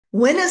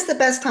When is the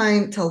best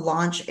time to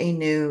launch a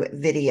new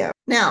video?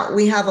 Now,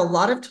 we have a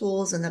lot of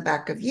tools in the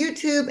back of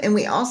YouTube, and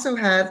we also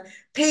have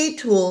paid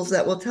tools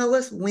that will tell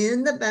us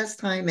when the best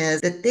time is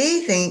that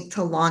they think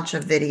to launch a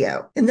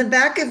video. In the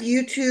back of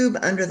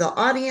YouTube, under the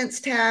audience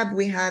tab,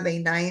 we have a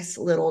nice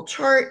little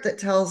chart that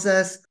tells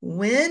us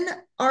when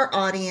our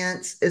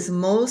audience is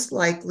most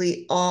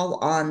likely all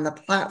on the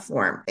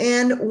platform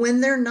and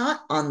when they're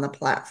not on the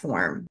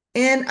platform.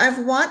 And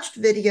I've watched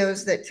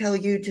videos that tell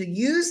you to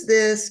use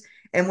this,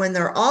 and when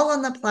they're all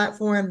on the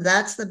platform,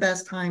 that's the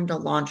best time to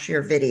launch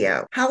your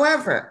video.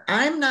 However,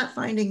 I'm not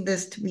finding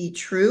this to be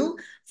true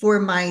for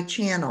my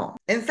channel.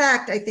 In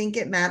fact, I think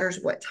it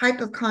matters what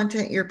type of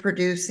content you're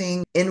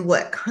producing, in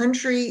what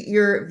country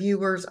your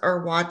viewers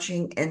are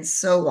watching, and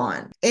so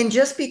on. And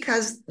just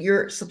because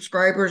your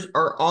subscribers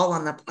are all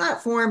on the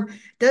platform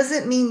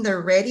doesn't mean they're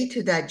ready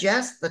to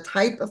digest the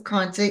type of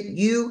content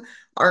you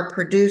are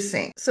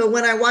producing. So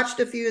when I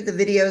watched a few of the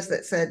videos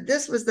that said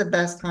this was the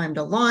best time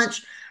to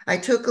launch, I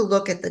took a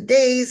look at the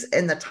days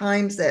and the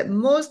times that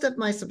most of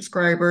my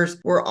subscribers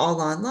were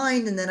all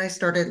online, and then I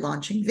started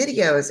launching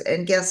videos.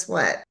 And guess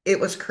what? It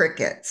was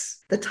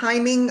crickets. The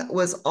timing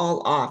was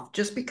all off.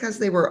 Just because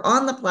they were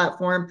on the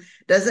platform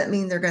doesn't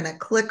mean they're going to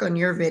click on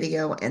your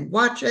video and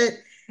watch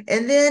it.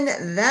 And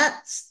then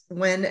that's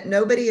when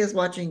nobody is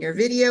watching your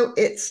video,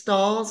 it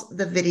stalls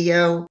the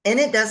video and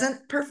it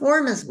doesn't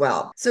perform as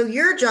well. So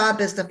your job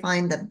is to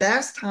find the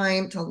best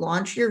time to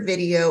launch your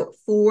video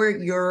for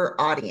your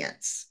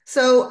audience.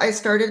 So I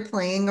started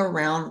playing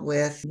around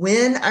with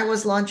when I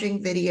was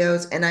launching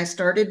videos, and I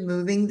started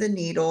moving the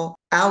needle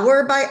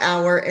hour by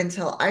hour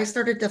until I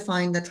started to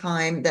find the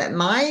time that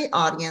my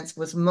audience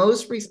was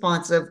most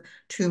responsive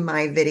to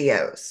my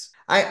videos.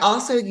 I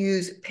also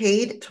use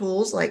paid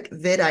tools like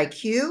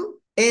vidIQ,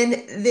 and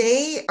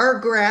they are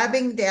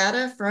grabbing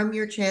data from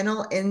your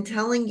channel and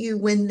telling you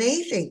when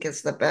they think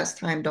is the best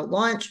time to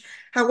launch.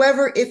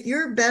 However, if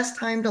your best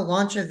time to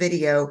launch a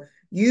video,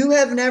 you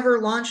have never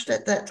launched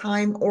at that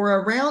time or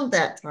around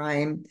that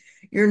time,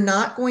 you're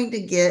not going to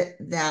get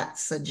that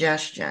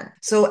suggestion.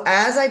 So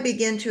as I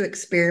begin to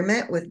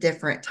experiment with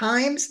different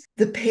times,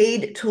 the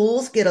paid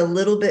tools get a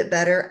little bit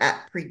better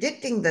at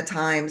predicting the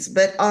times.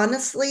 But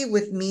honestly,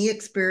 with me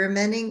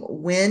experimenting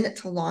when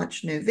to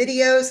launch new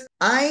videos,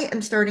 I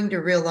am starting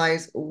to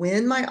realize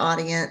when my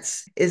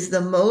audience is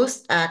the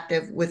most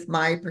active with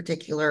my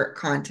particular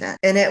content.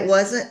 And it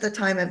wasn't the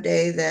time of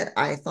day that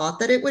I thought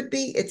that it would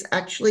be. It's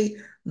actually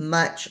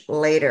much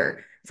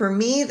later. For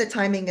me, the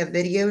timing of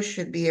videos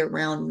should be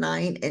around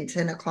 9 and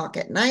 10 o'clock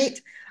at night.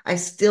 I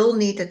still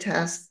need to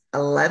test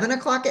 11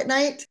 o'clock at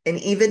night and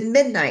even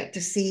midnight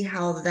to see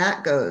how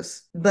that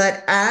goes.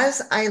 But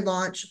as I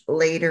launch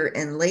later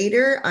and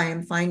later, I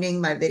am finding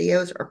my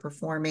videos are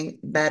performing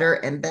better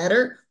and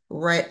better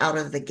right out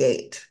of the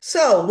gate.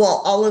 So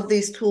while all of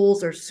these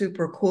tools are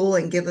super cool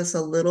and give us a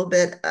little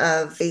bit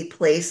of a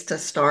place to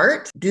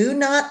start, do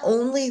not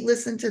only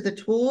listen to the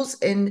tools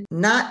and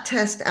not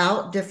test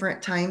out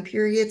different time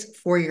periods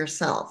for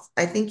yourself.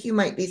 I think you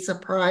might be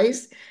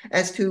surprised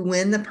as to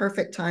when the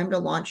perfect time to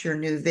launch your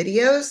new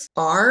videos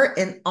are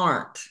and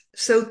aren't.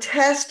 So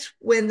test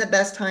when the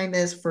best time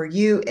is for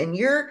you and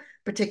your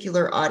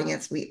particular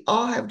audience. We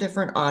all have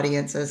different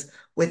audiences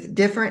with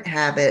different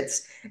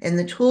habits, and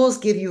the tools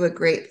give you a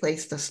great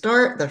place to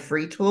start, the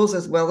free tools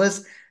as well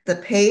as the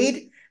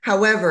paid.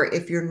 However,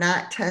 if you're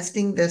not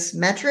testing this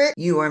metric,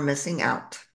 you are missing out.